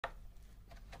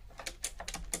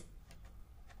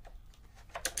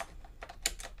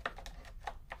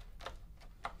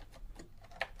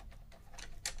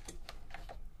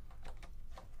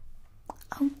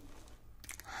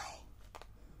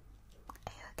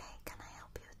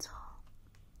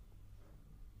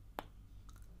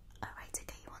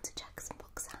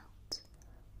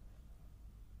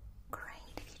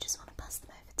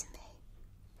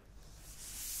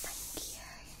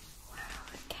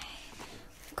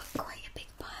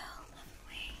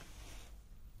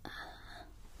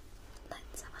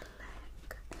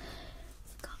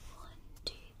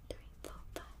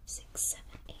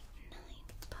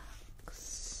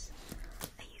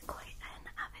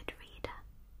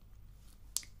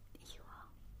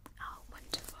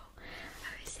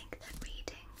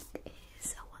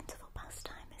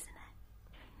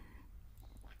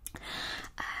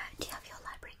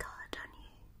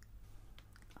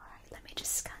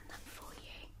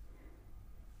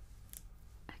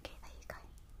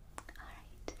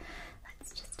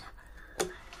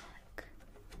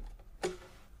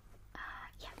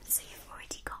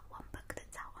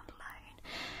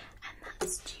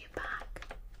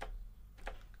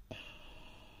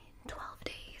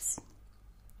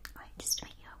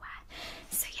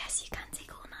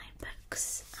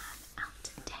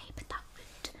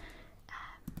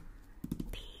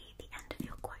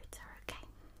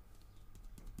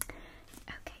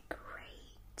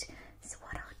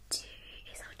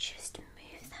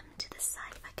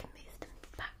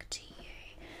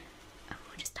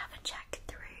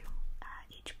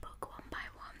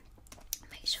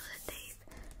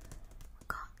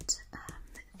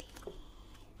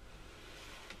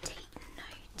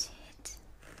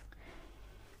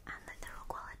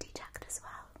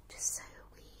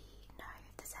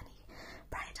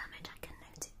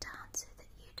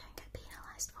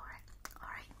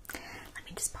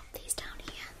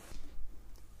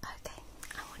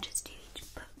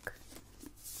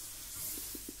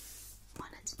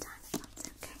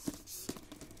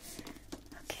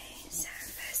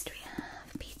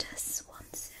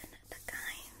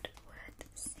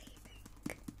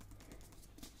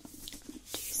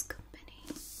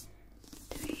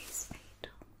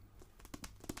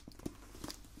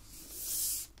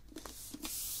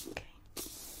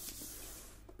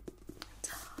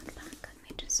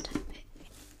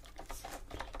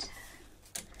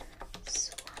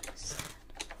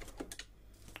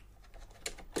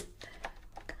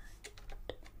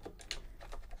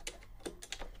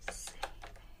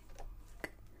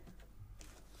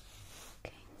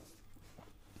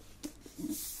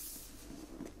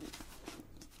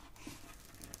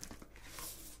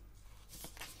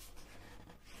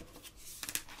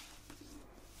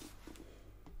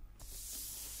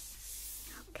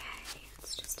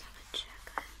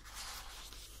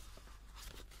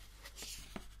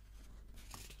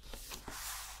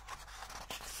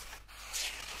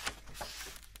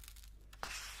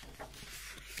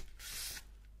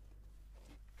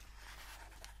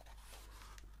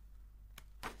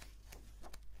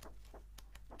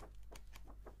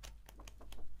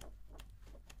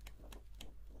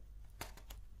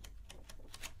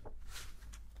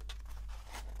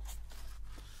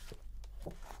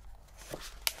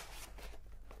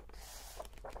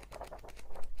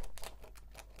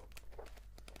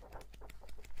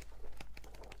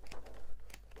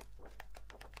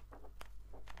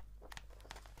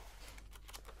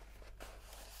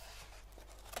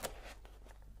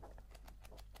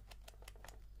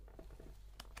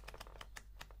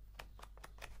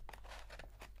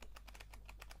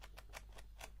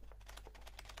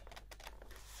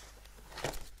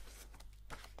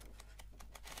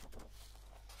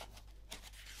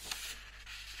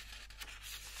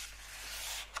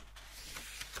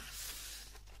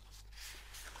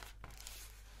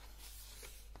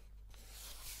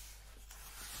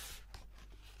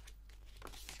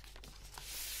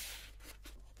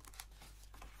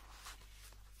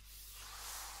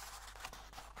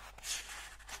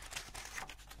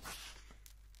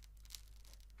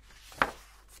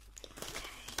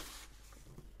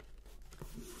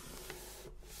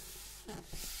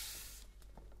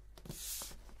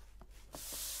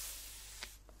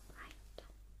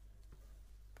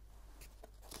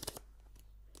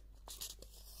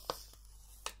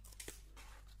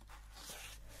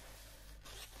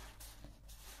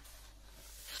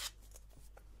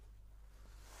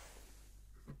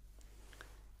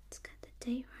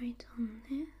date right on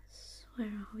this. Where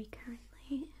are we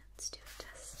currently? Let's do a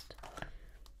test.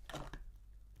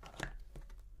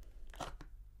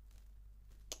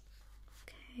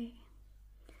 Okay.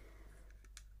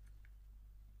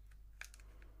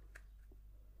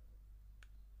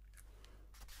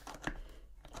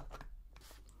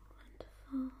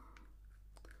 Wonderful.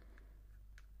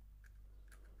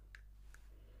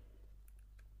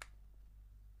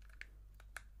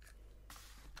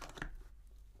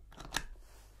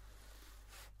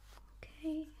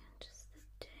 Okay, just the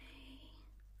day.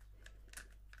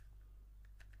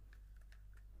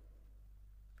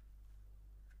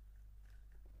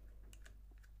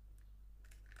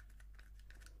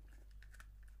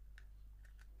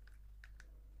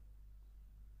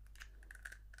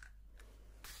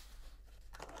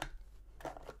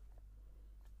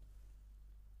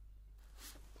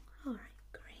 All right,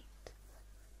 great.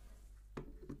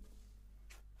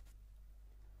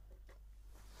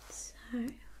 So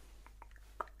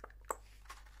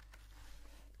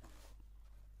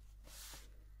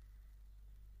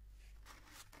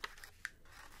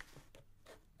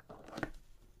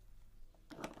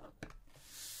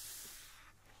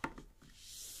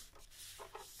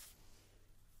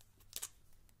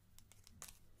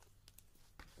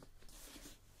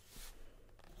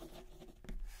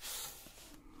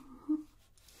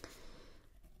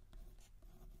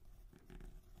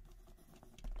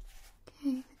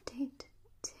okay, the date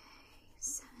today,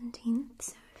 17th,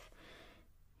 so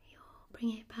if you're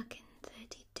bringing it back in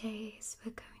 30 days,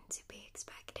 we're going to be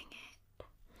expecting it.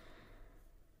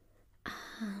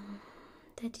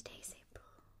 30 days April,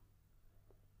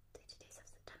 30 days of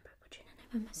September, June and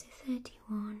November, so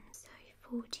 31, so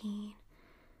 14,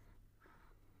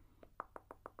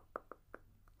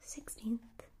 16th,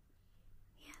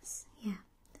 yes, yeah,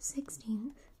 the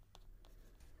 16th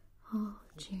of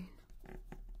June.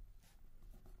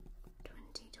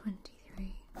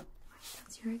 2023. Right,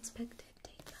 that's your expected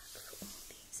date back for all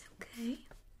these, okay?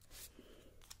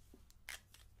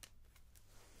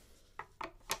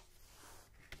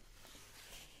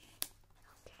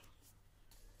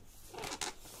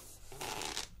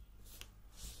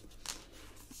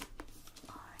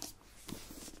 Alright,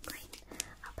 great.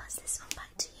 I'll pass this one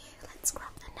back to you. Let's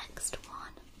grab the next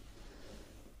one.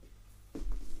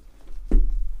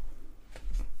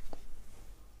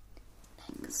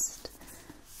 Next,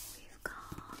 we've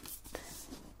got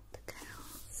The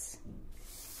Girls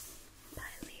by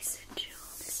Lisa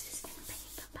Jewell. This is in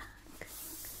paperback.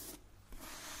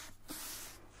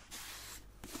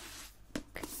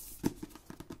 Okay.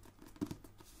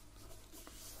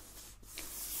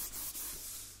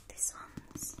 This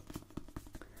one's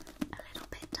a little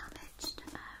bit damaged.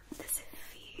 There's a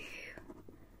few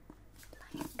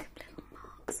little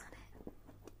marks on it.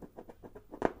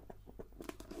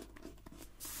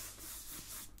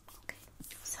 Okay,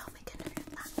 so I'll make a note of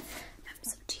that.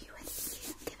 So do you whether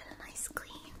you give it a nice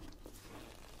clean?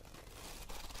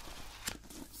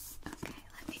 Okay,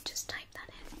 let me just type that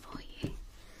in for you.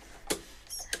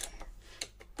 So,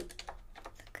 The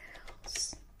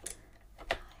Girls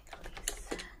by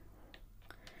Lisa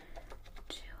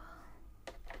Jewell.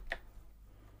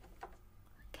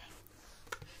 Okay.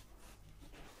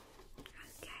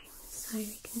 Okay, so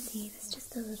you can see there's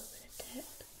just a little bit of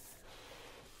dirt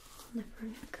on the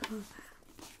front cover.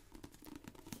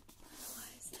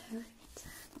 Otherwise, though,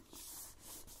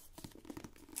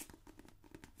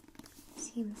 it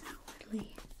seems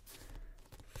outwardly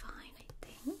fine, I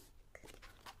think.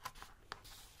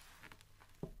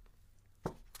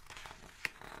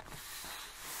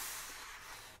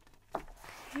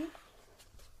 Okay.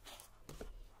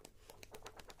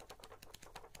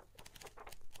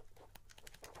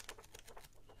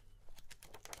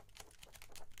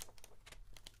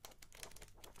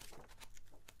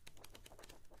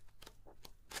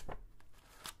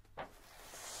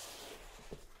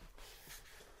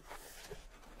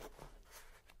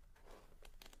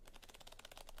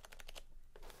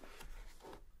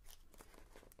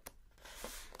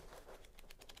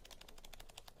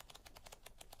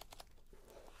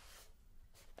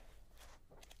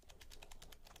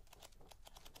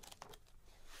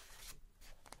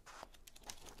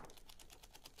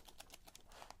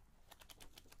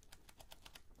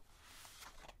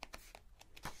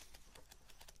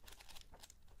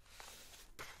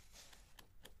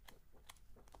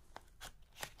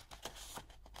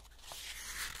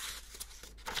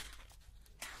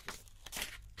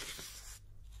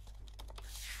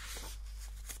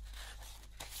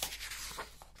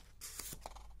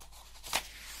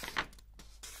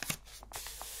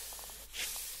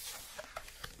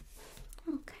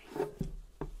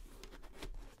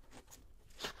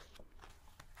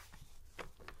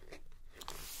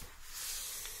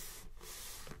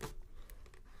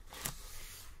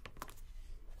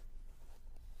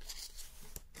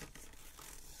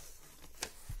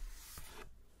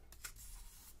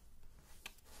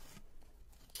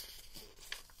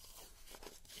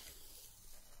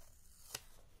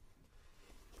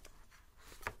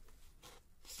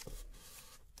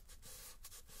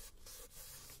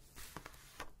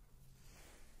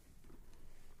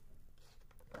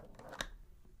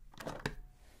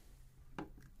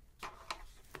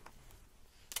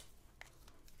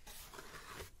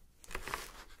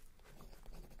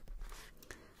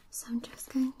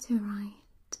 to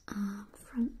write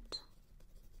front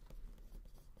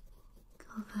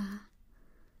cover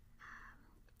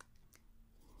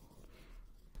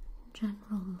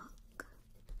general look.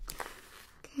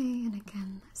 Okay, and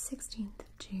again, 16th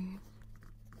of June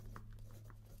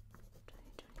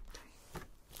 2023.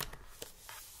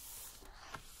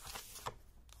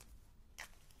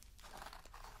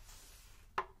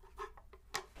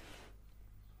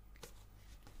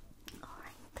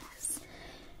 Alright, there's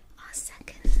our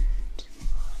second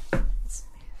one. Let's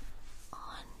move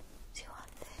on to our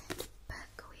third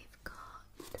book. We've got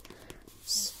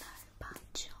Snow by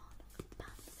John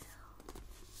Banville.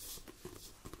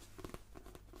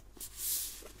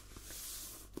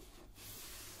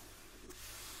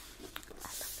 I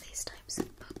love these types of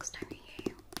books, don't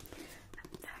you? I'm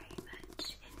very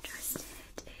much interested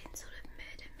in sort of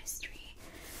murder mystery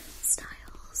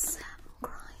styles,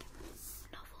 crime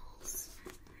novels.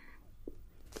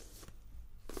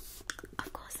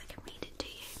 Of course, I can read it to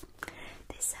you.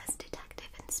 This says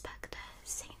Detective Inspector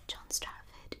St. John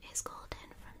Stratford is called in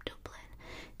from Dublin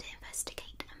to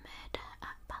investigate a murder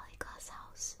at Ballyglass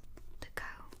House, the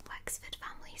Wexford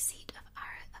family seat of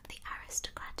the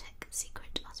aristocratic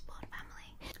secret Osborne family.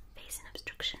 Facing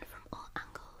obstruction from all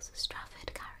angles,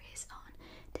 Stratford carries on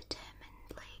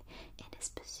determinedly in his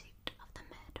pursuit of the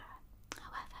murderer.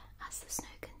 However, as the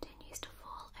snow continues to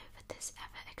fall over this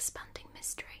ever-expanding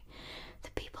mystery,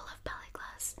 the people of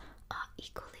Ballyglass are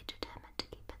equally determined to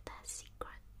keep it their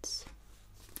secrets.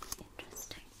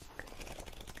 Interesting.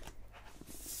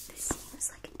 This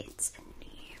seems like it's a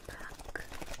new book.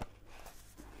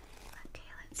 Okay,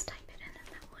 let's type it in and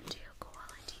then we'll do a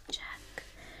quality check.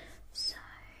 So,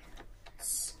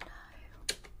 Snow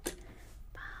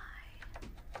by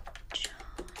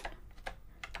John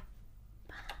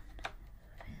Banville.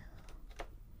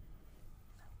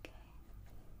 Okay.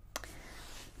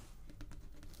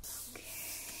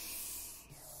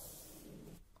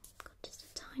 Got just a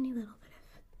tiny little bit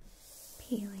of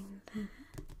peeling there.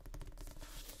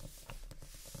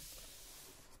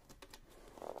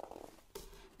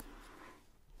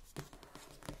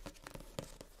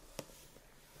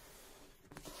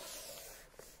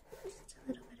 Just a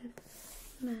little bit of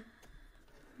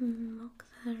mock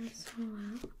there as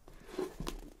well.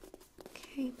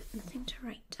 Okay, but nothing to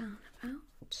write down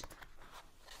about.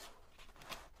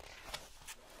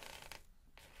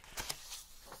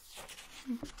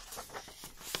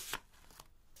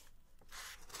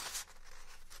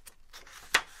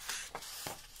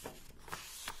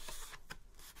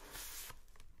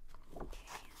 Okay,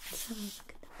 let's have a look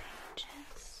at the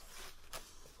pages.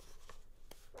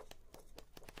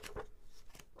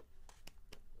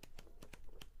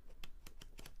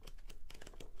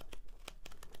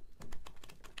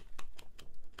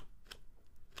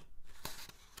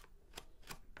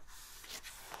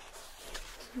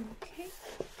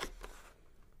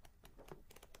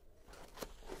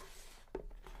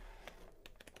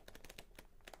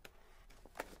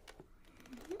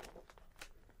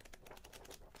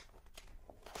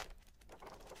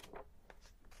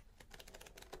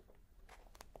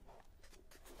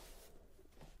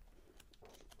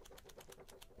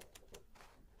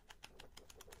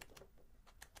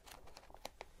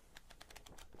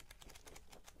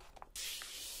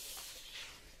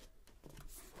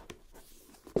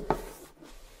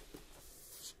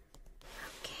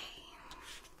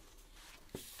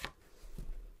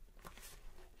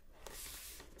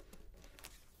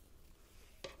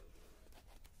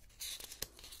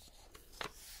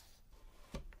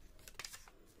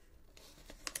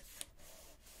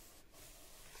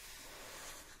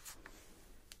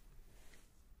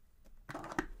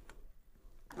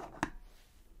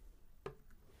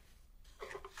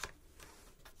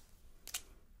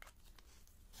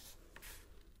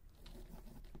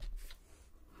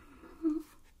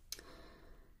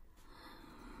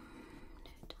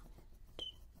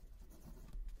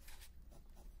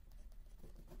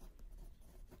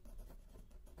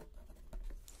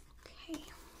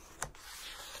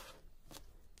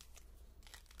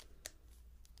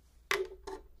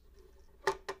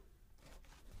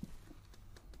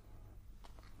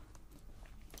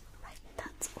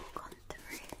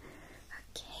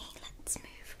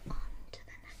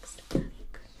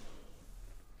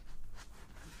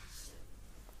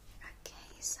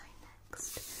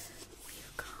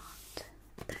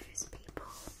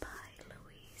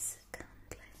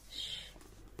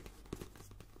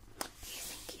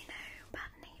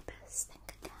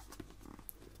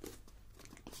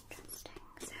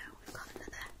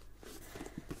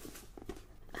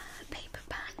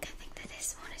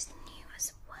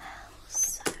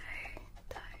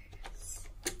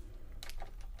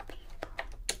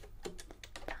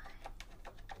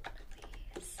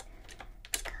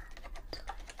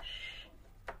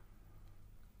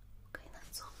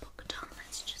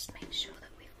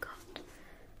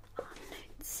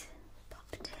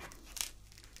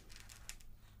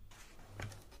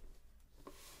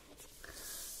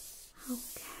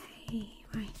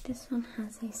 Right, this one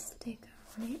has a sticker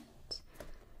on it,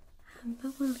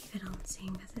 but we'll leave it on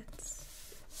seeing as it's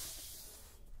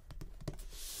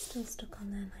still stuck on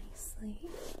there nicely.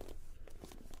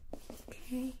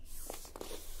 Okay.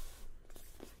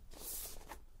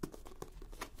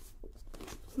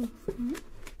 Mm-hmm.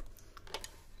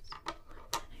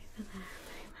 Over there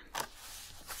a moment.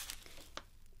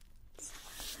 Let's have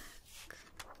a look.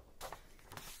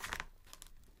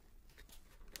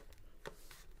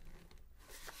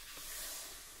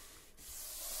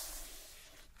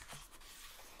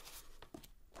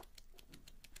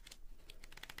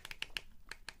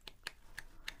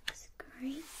 That's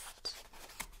great.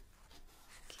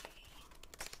 Okay.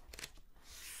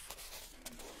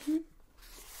 Mm-hmm.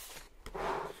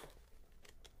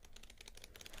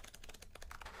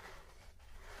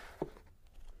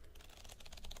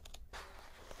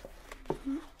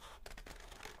 Mm-hmm.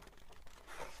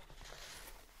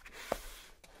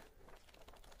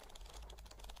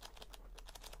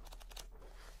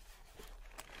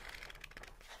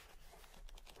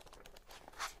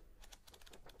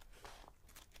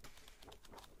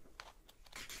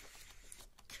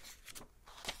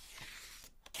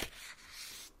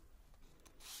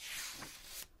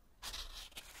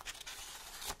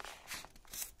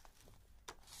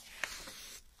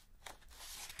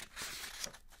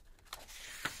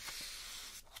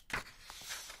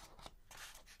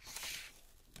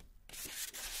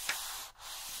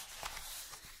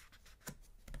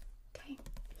 Okay,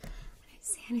 I don't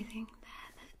see anything there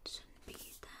that shouldn't be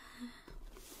there.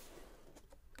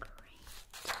 Great.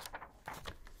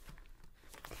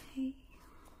 Okay.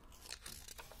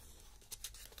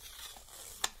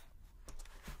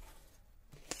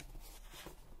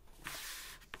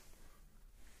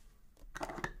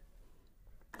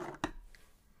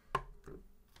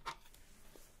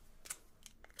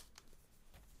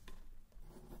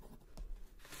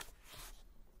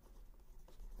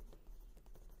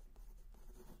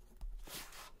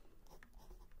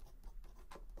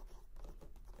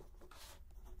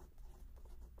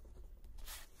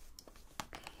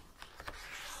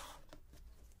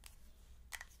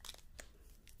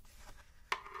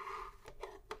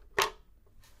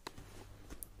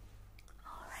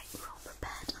 Alright, we're all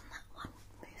prepared on that one.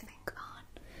 Moving on.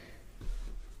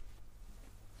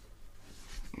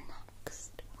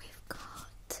 Next, we've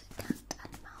got Cat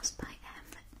and Mouse by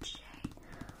M.J.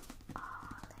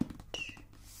 Arledge.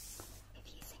 If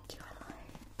you think you're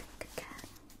alone, think again.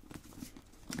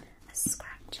 A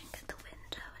scratching at the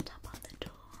window, a tap on the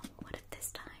door. What if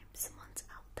this time someone's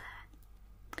out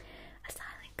there? A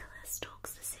silent killer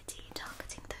stalks the city,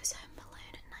 targeting those home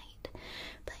alone at night,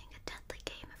 playing a deadly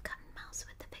game of cat and mouse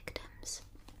with the victims.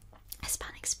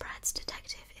 Hispanic Spreads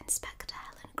Detective Inspector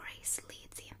Helen Grace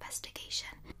leads the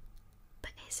investigation,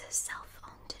 but is a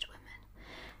self-haunted woman,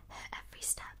 her every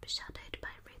step shadowed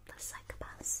by ruthless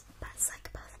psychopaths,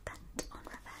 bent on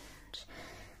revenge.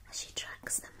 As she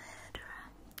tracks the murderer,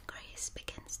 Grace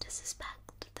begins to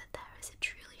suspect that there is a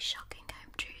truly shocking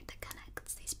home truth that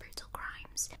connects these brutal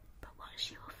crimes, but what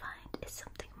she will find is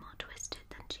something more twisted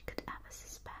than she could ever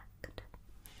suspect.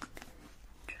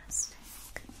 Interesting.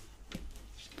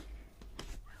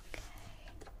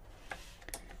 Okay.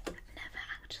 I've never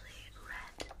actually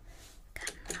read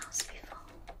Cat and Mouse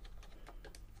before,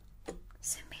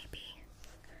 so maybe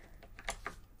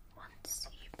once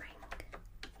you bring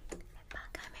it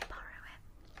back I may borrow it.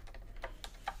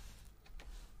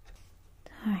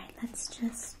 Alright, let's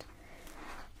just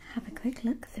have a quick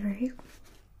look through.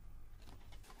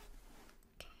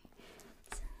 Okay,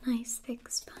 it's a nice thick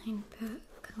spine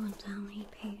book on down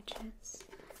 8 pages.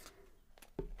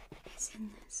 It's in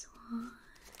this one.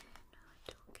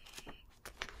 We're talking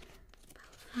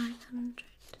about 500.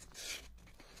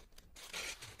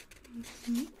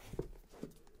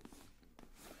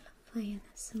 Lovely, and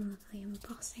there's some lovely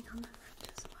embossing on the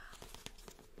front as well.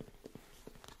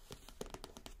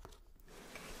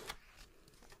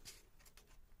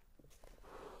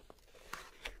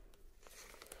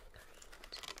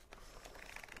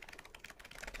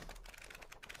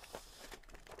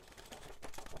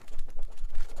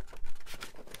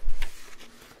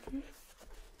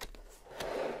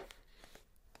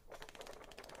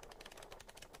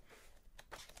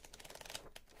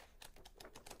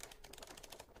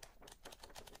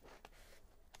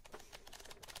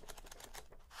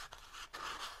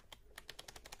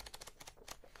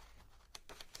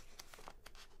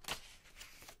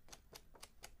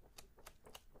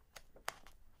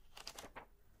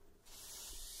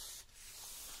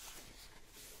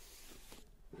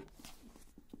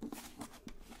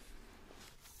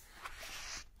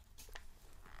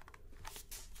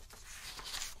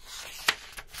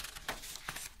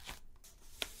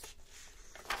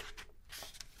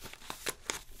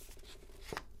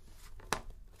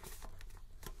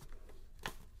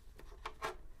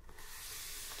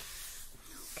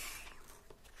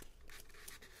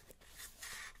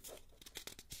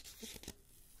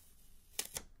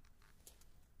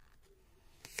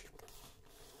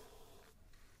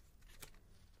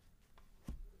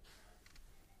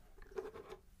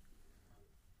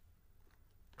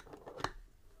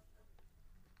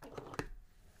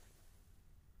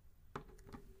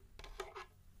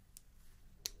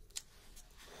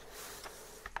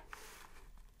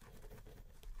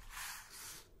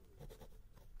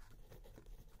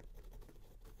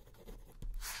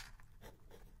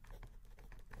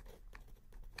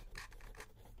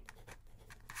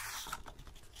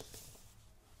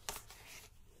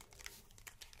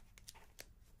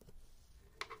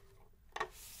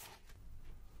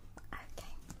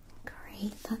 Okay,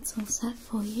 that's all set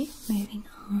for you. Moving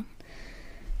on.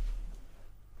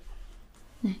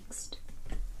 Next,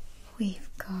 we've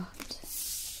got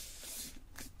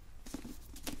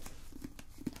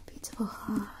a beautiful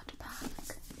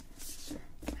hardback.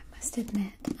 I must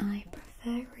admit, I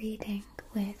prefer reading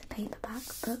with paperback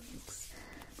books,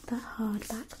 but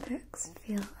hardback books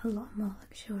feel a lot more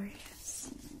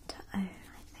luxurious to own,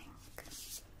 I think.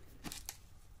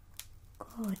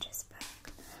 Gorgeous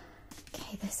book.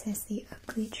 Okay, this is The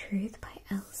Ugly Truth by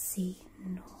Elsie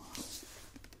North.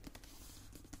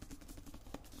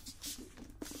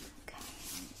 Okay,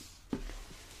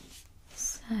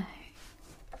 so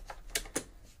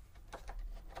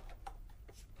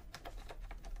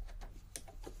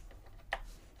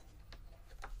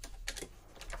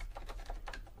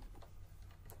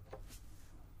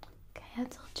okay,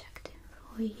 that's all checked in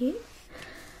for you.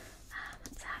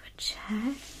 Let's have a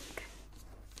check.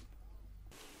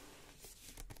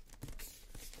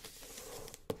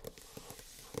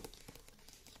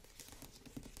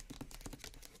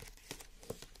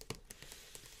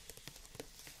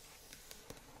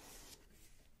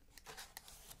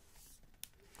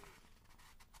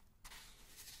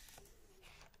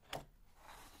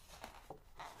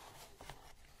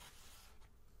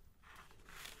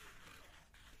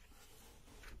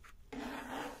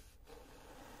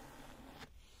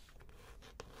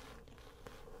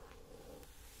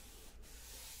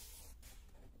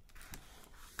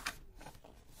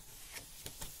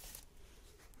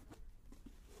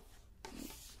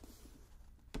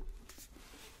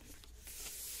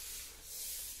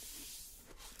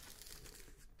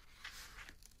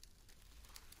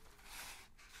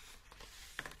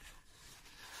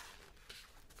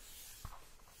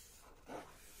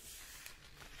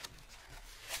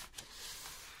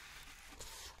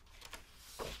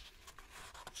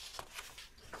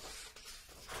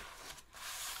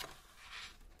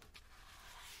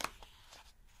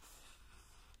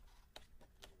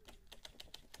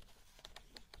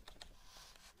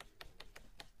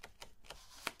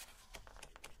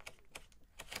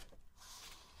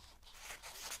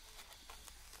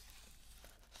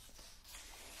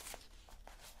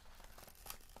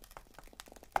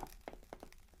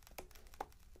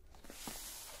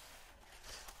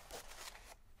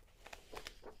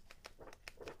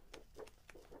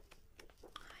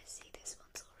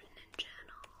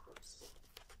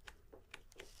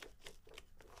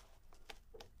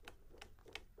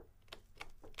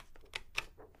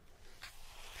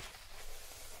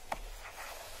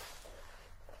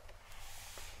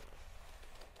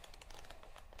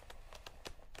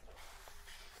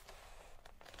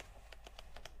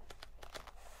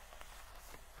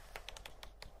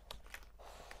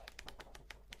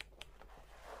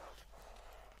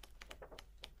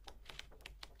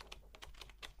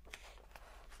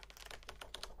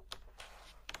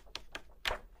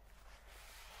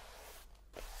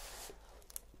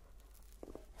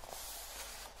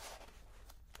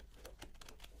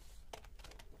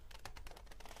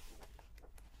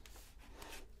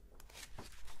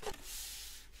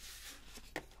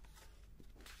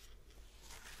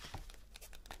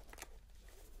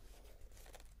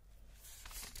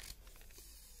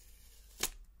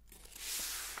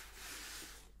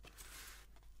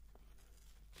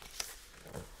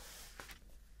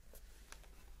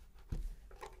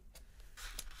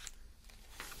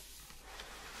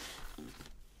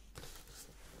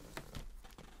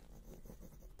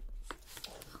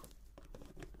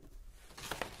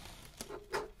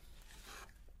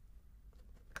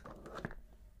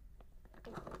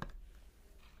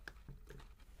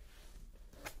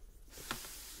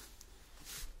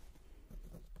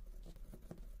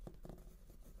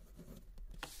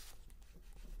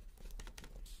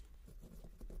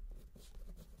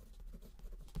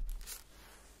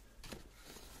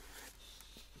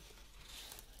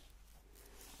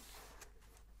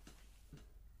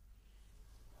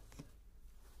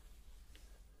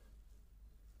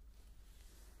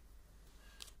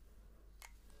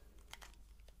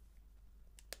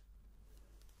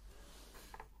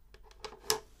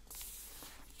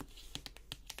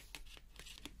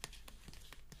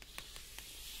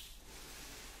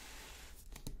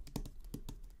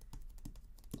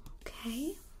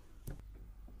 Okay.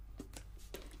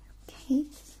 Okay,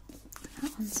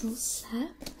 that one's all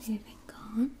set. Moving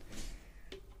on.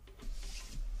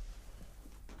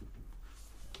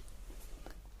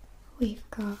 We've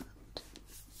got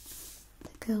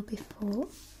The Girl Before,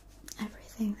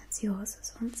 Everything That's Yours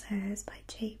Was Once Hers by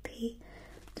J.P.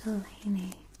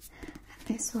 Delaney. And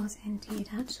this was indeed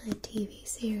actually a TV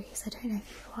series. I don't know if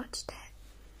you've watched it.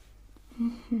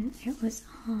 It was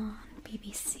on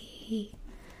BBC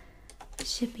It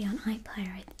should be on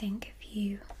iPlayer, I think, if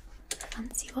you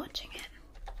fancy watching it.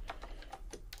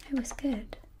 It was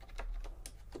good.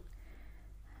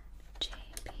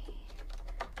 JB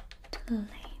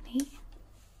Delaney.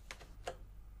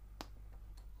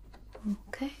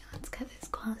 Okay, let's get this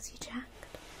quality checked.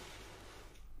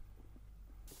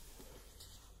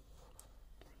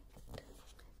 I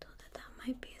thought that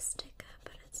might be a sticker,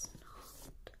 but it's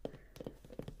not.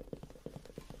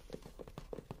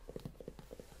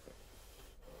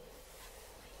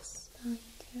 Nice spelling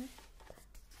to it.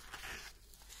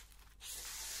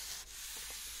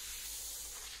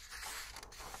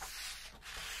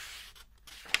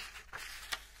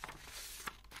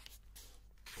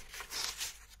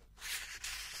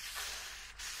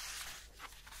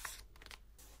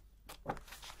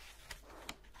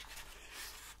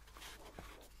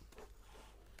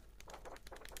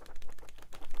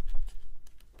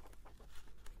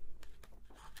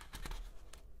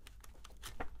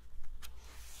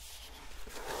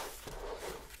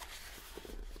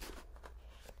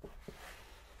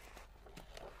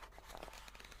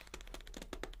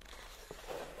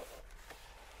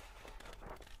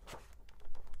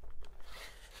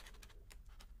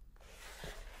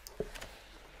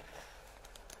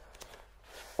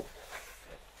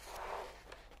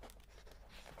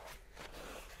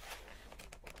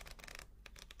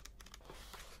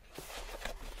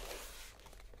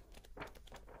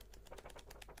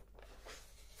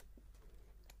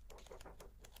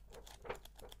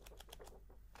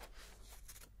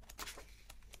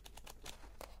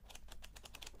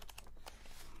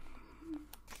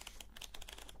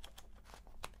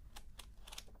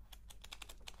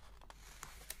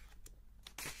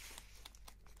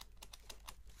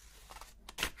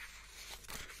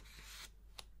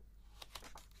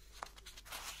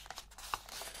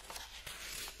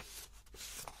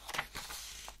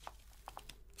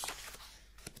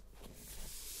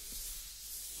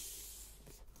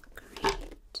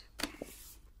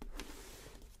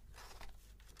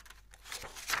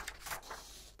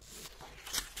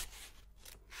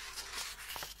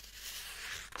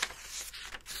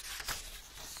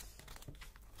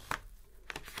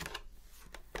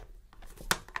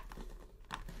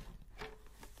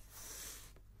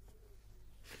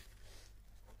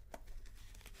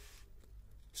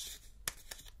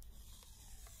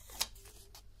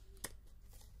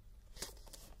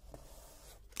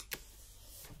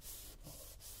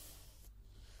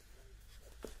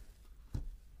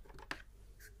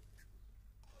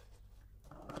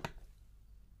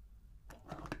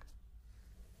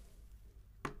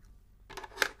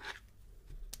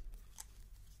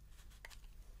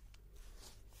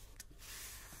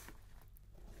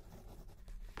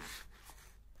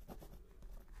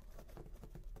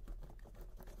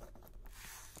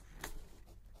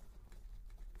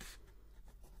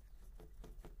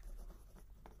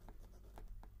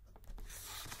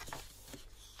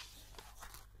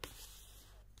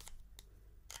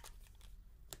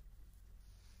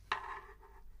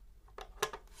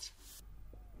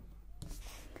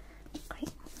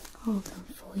 Hold on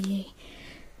for you.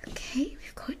 Okay,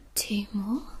 we've got two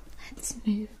more. Let's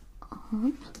move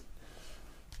on.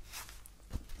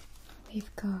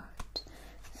 We've got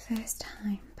First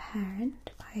Time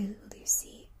Parent by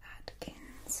Lucy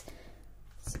Atkins.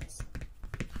 This is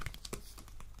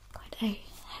quite a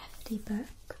hefty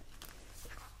book.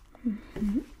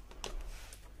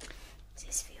 Is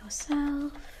this for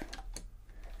yourself?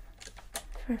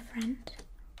 For a friend?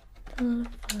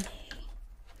 Lovely.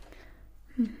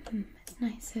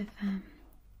 It's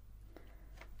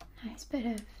nice bit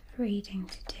of reading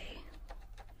to do.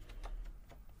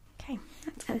 Okay,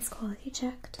 let's get this quality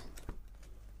checked.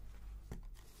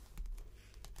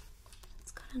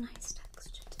 It's got a nice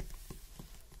texture to it.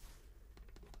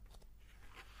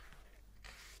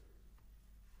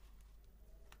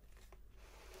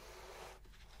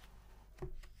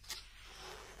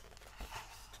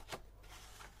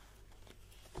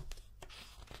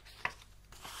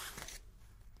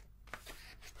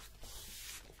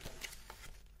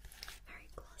 Very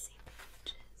glossy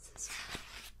pages as well.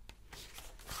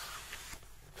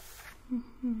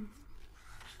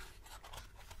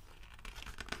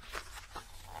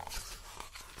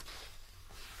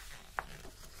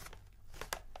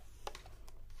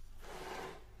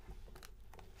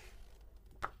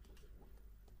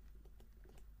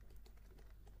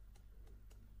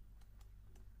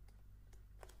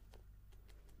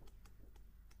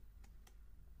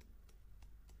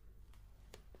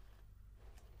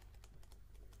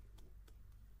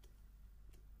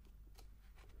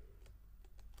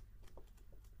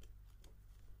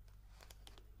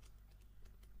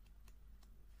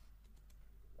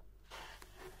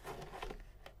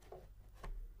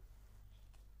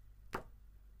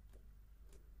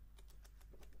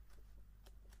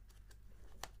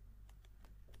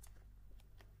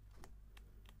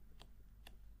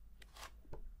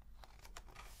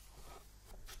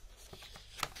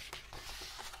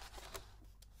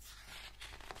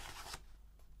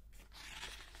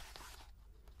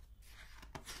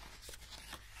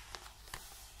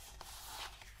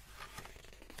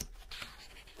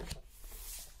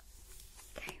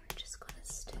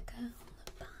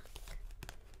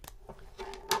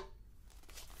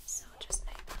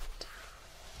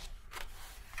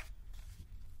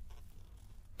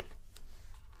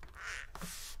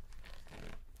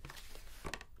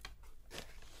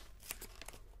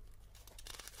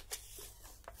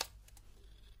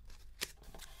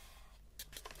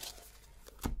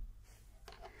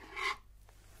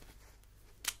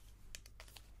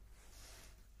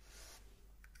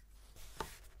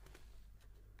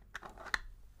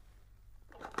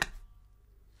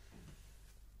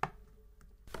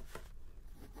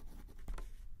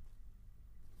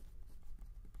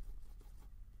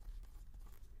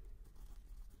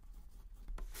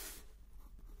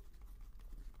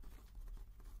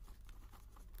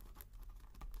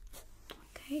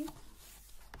 Okay.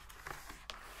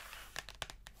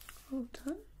 Well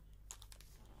done.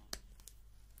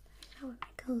 That would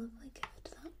make a lovely gift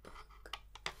to that book.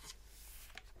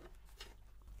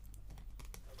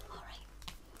 Alright.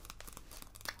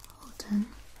 Well done.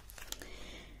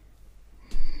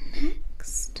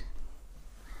 Next,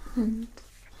 and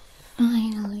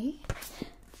finally,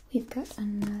 we've got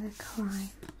another crime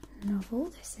novel.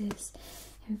 This is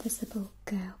Invisible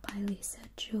Girl by Lisa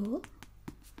Jewell.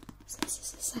 So this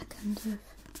is the second of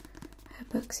her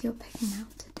books you're picking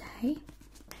out today.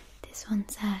 This one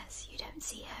says, you don't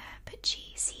see her, but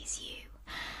she sees you.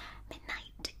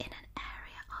 Midnight in an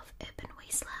area of urban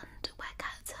wasteland where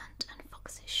cats hunt and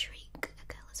foxes shriek. A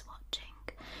girl is watching.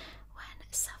 When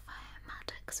Sapphire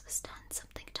Maddox was 10,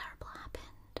 something terrible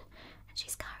happened, and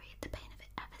she's carried the pain of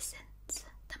it ever since.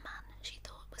 The man she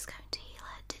thought was going to heal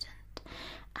her didn't,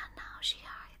 and now she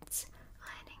hides,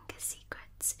 learning his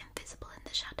secrets, invisible in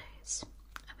the shadows.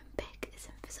 I mean, Pig is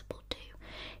invisible too.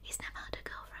 He's never had a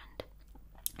girlfriend.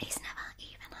 He's never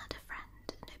even had a friend.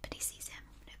 Nobody sees him.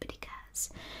 Nobody cares.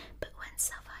 But when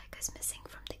Sapphire goes missing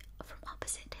from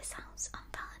opposite his house on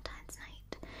Valentine's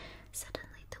night,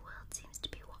 suddenly the world seems to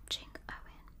be watching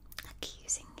Owen,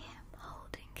 accusing him,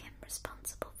 holding him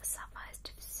responsible for Sapphire's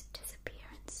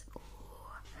disappearance.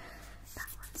 Ooh, that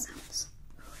one sounds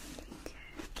really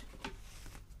good.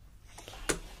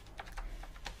 Okay.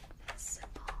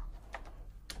 Invisible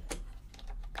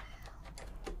Girl.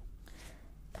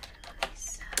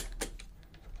 Lisa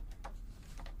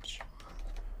Jewell.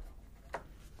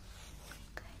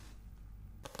 Okay.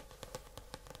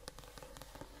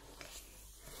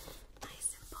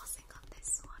 Nice embossing on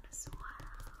this one as well.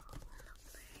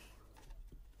 Lovely.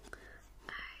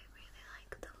 I really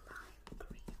like the lime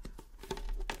green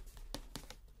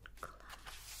colour.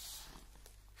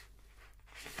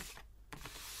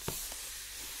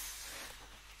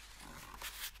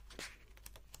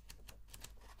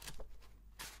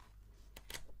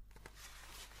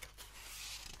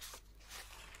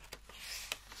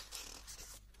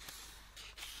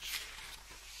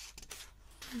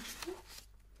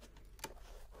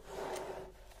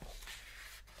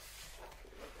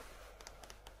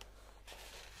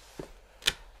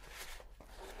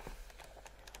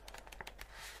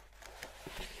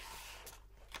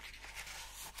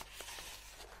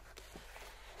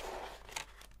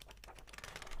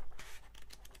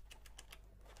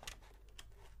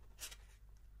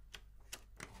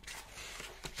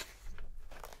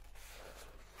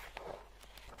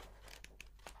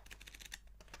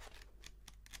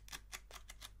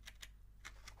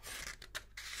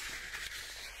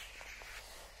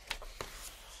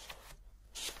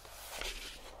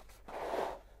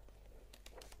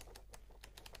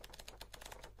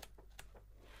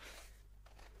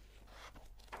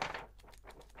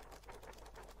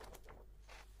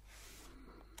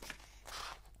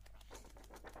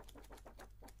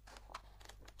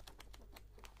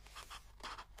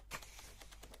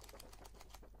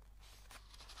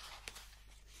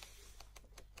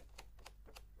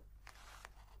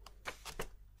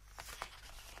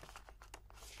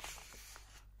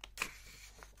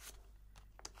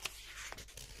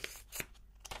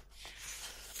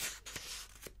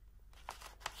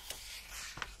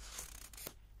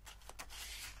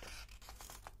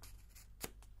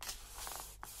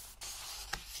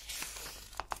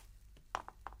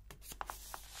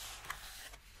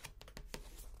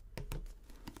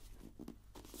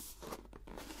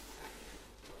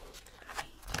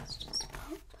 Let's just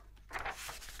pop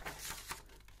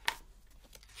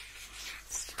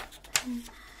stuff in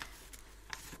there.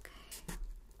 Okay.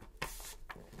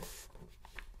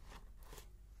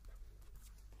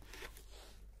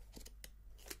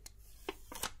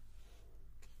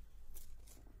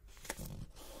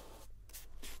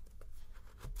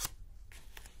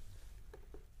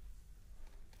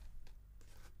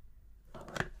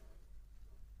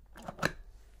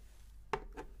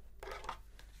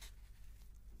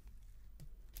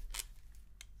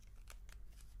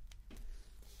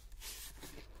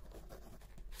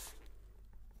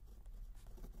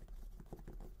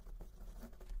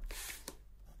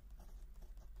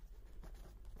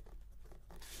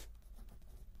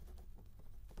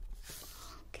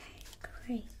 Okay,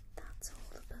 great. That's all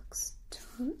the books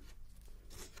done.